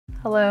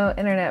Hello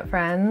internet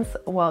friends,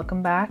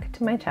 welcome back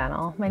to my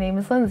channel. My name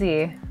is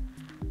Lindsay,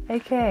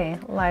 aka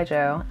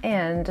LiJo,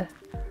 and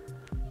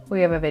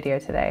we have a video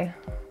today.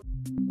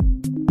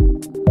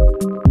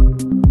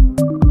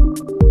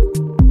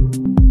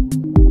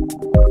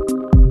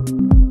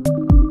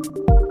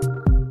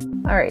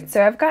 Alright,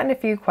 so I've gotten a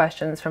few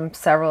questions from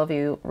several of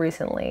you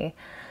recently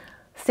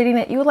stating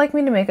that you would like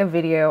me to make a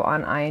video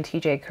on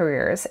INTJ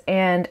Careers,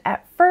 and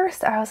at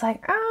first I was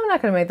like, oh, I'm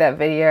not going to make that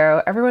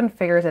video. Everyone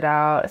figures it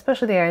out,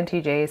 especially the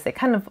INTJs. They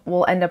kind of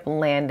will end up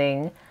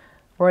landing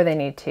where they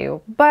need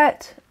to.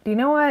 But you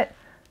know what?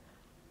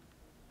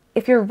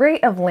 If your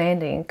rate of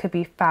landing could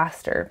be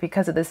faster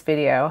because of this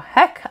video,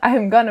 heck,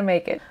 I'm gonna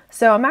make it.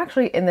 So I'm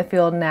actually in the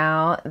field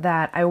now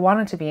that I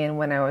wanted to be in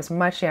when I was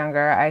much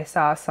younger. I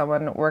saw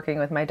someone working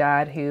with my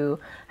dad who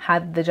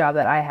had the job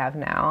that I have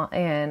now,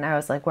 and I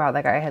was like, wow,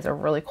 that guy has a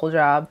really cool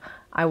job.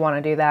 I want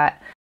to do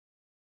that.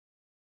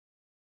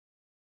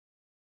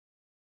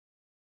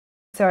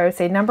 So I would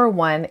say number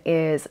one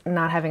is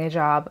not having a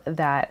job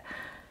that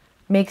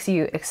makes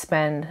you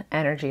expend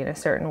energy in a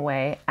certain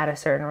way at a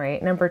certain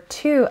rate. Number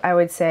two, I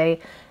would say,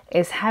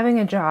 is having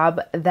a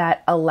job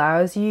that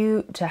allows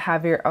you to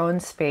have your own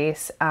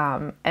space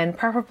and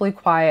preferably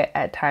quiet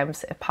at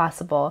times if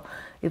possible.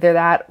 Either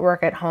that,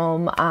 work at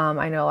home.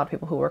 I know a lot of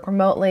people who work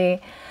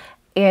remotely,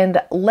 and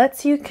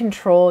lets you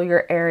control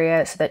your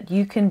area so that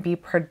you can be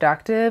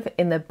productive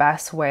in the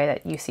best way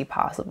that you see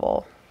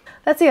possible.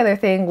 That's the other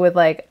thing with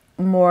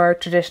more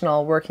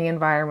traditional working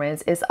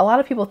environments, is a lot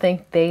of people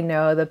think they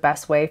know the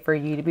best way for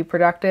you to be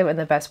productive and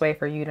the best way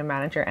for you to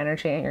manage your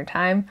energy and your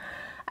time.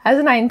 As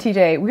an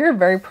INTJ, we are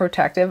very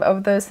protective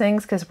of those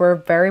things because we're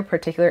very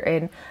particular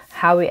in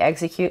how we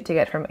execute to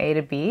get from A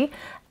to B,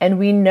 and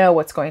we know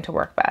what's going to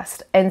work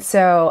best. And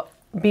so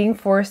being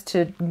forced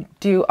to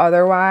do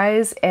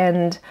otherwise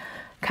and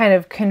kind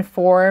of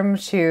conform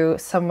to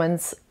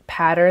someone's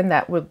pattern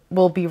that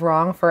will be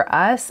wrong for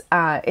us,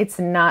 it's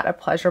not a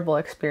pleasurable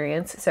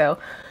experience. So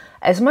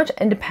as much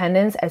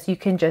independence as you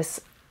can just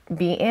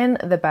be in,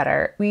 the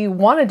better. We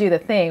want to do the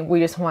thing, we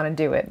just want to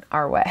do it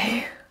our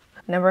way.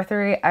 Number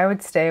three, I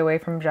would stay away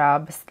from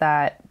jobs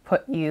that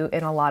put you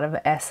in a lot of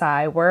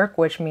SI work,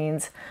 which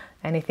means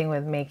anything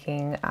with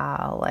making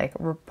like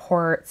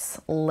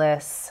reports,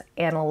 lists,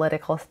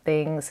 analytical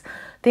things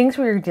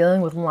where you're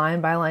dealing with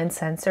line by line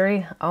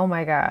sensory. Oh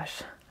my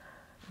gosh,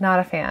 not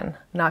a fan,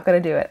 not gonna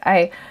do it.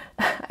 I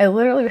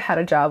literally had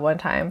a job one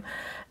time,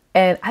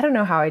 and I don't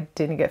know how I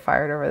didn't get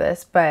fired over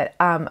this, but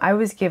I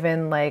was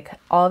given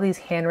all these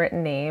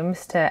handwritten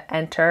names to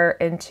enter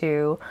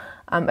into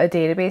a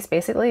database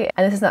basically.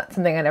 And this is not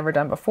something I'd ever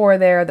done before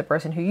there. The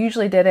person who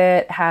usually did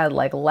it had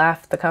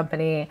left the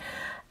company.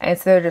 And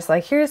so they're just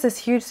like, here's this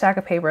huge stack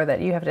of paper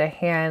that you have to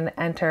hand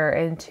enter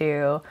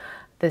into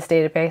this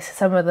database.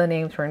 Some of the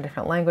names were in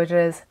different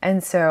languages.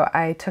 And so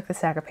I took the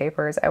stack of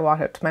papers, I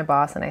walked up to my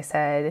boss and I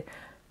said,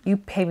 you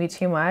pay me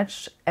too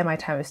much and my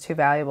time is too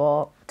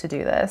valuable to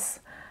do this.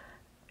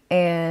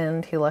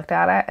 And he looked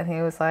at it and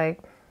he was like,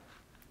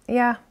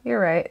 yeah, you're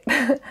right.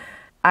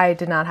 I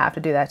did not have to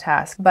do that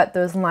task. But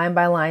those line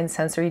by line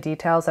sensory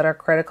details that are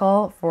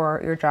critical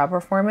for your job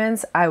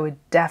performance, I would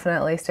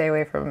definitely stay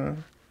away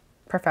from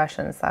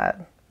professions that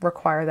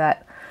require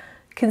that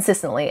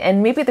consistently.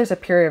 And maybe there's a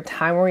period of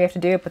time where you have to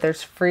do it, but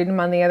there's freedom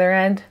on the other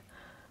end.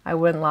 I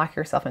wouldn't lock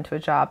yourself into a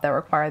job that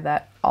required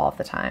that all of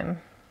the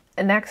time.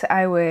 Next,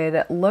 I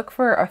would look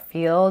for a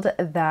field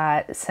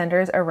that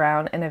centers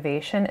around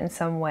innovation in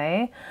some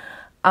way.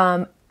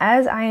 As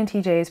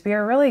INTJs, we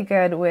are really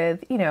good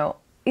with,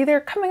 either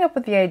coming up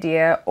with the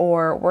idea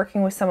or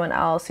working with someone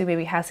else who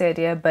maybe has the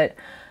idea, but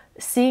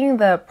seeing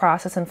the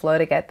process and flow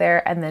to get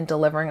there and then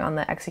delivering on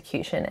the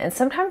execution. And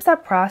sometimes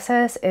that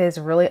process is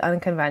really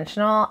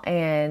unconventional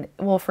and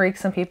will freak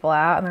some people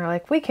out, and they're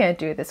like, we can't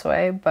do it this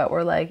way. But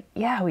we're like,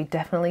 yeah, we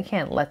definitely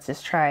can. Let's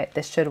just try it.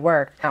 This should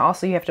work. Now,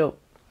 also, you have to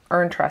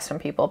earn trust from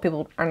people.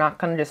 People are not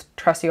going to just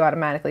trust you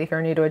automatically if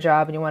you're new to a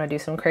job and you want to do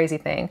some crazy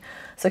thing.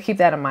 So keep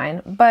that in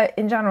mind. But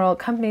in general,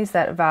 companies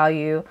that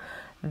value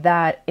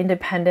that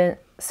independent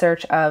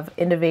search of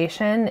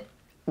innovation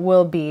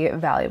will be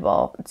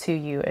valuable to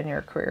you in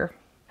your career.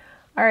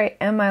 All right,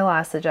 and my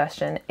last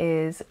suggestion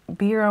is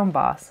be your own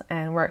boss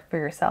and work for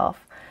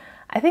yourself.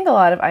 I think a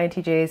lot of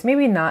INTJs,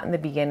 maybe not in the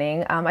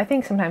beginning, I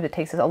think sometimes it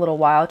takes us a little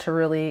while to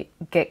really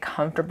get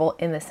comfortable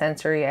in the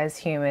sensory as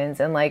humans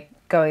and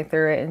going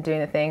through it and doing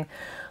the thing.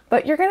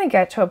 But you're going to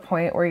get to a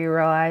point where you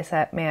realize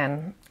that,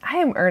 man, I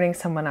am earning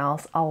someone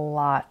else a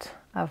lot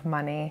of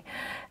money.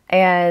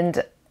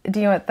 And do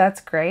you know what?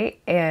 That's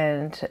great.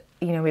 And,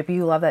 maybe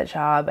you love that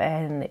job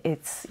and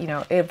it's,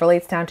 it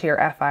relates down to your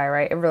FI,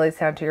 right? It relates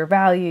down to your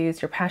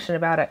values, you're passionate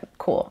about it.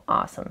 Cool.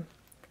 Awesome.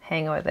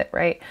 Hang with it,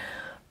 right?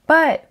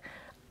 But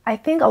I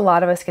think a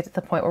lot of us get to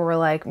the point where we're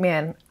like,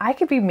 man, I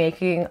could be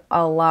making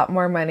a lot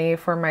more money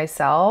for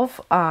myself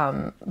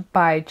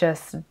by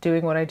just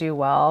doing what I do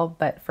well,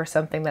 but for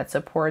something that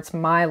supports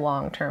my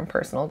long-term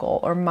personal goal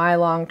or my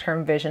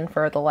long-term vision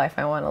for the life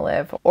I want to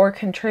live, or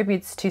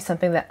contributes to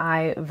something that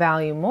I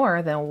value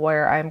more than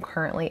where I'm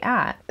currently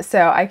at.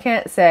 So I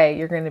can't say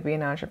you're going to be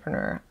an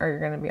entrepreneur or you're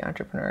going to be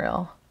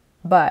entrepreneurial,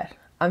 but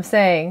I'm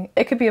saying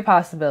it could be a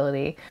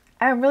possibility.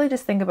 I really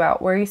just think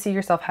about where you see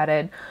yourself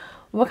headed,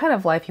 what kind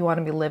of life you want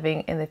to be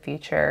living in the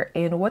future,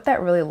 and what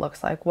that really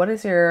looks like. What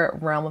does your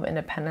realm of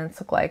independence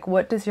look like?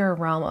 What does your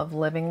realm of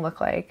living look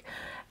like?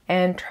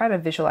 And try to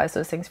visualize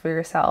those things for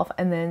yourself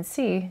and then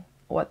see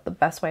what the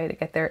best way to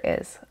get there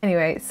is.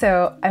 Anyway,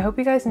 so I hope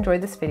you guys enjoyed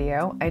this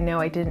video. I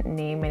know I didn't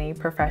name any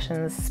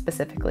professions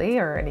specifically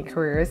or any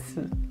careers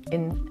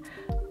in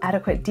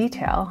adequate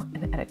detail,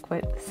 in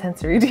adequate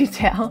sensory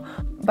detail,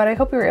 but I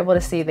hope you were able to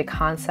see the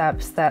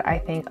concepts that I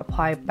think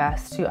apply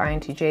best to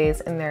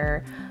INTJs in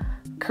their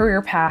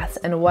career paths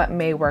and what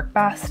may work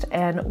best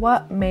and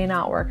what may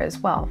not work as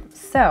well.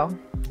 So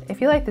if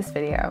you like this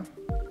video,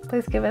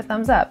 please give it a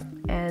thumbs up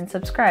and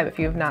subscribe if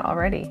you have not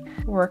already.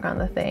 Work on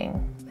the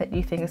thing that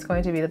you think is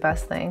going to be the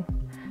best thing.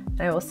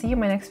 And I will see you in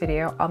my next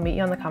video. I'll meet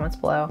you on the comments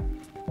below.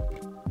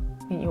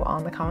 Meet you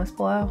on the comments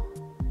below?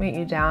 Meet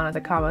you down at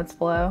the comments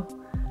below?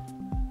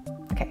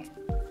 Okay,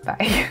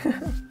 bye.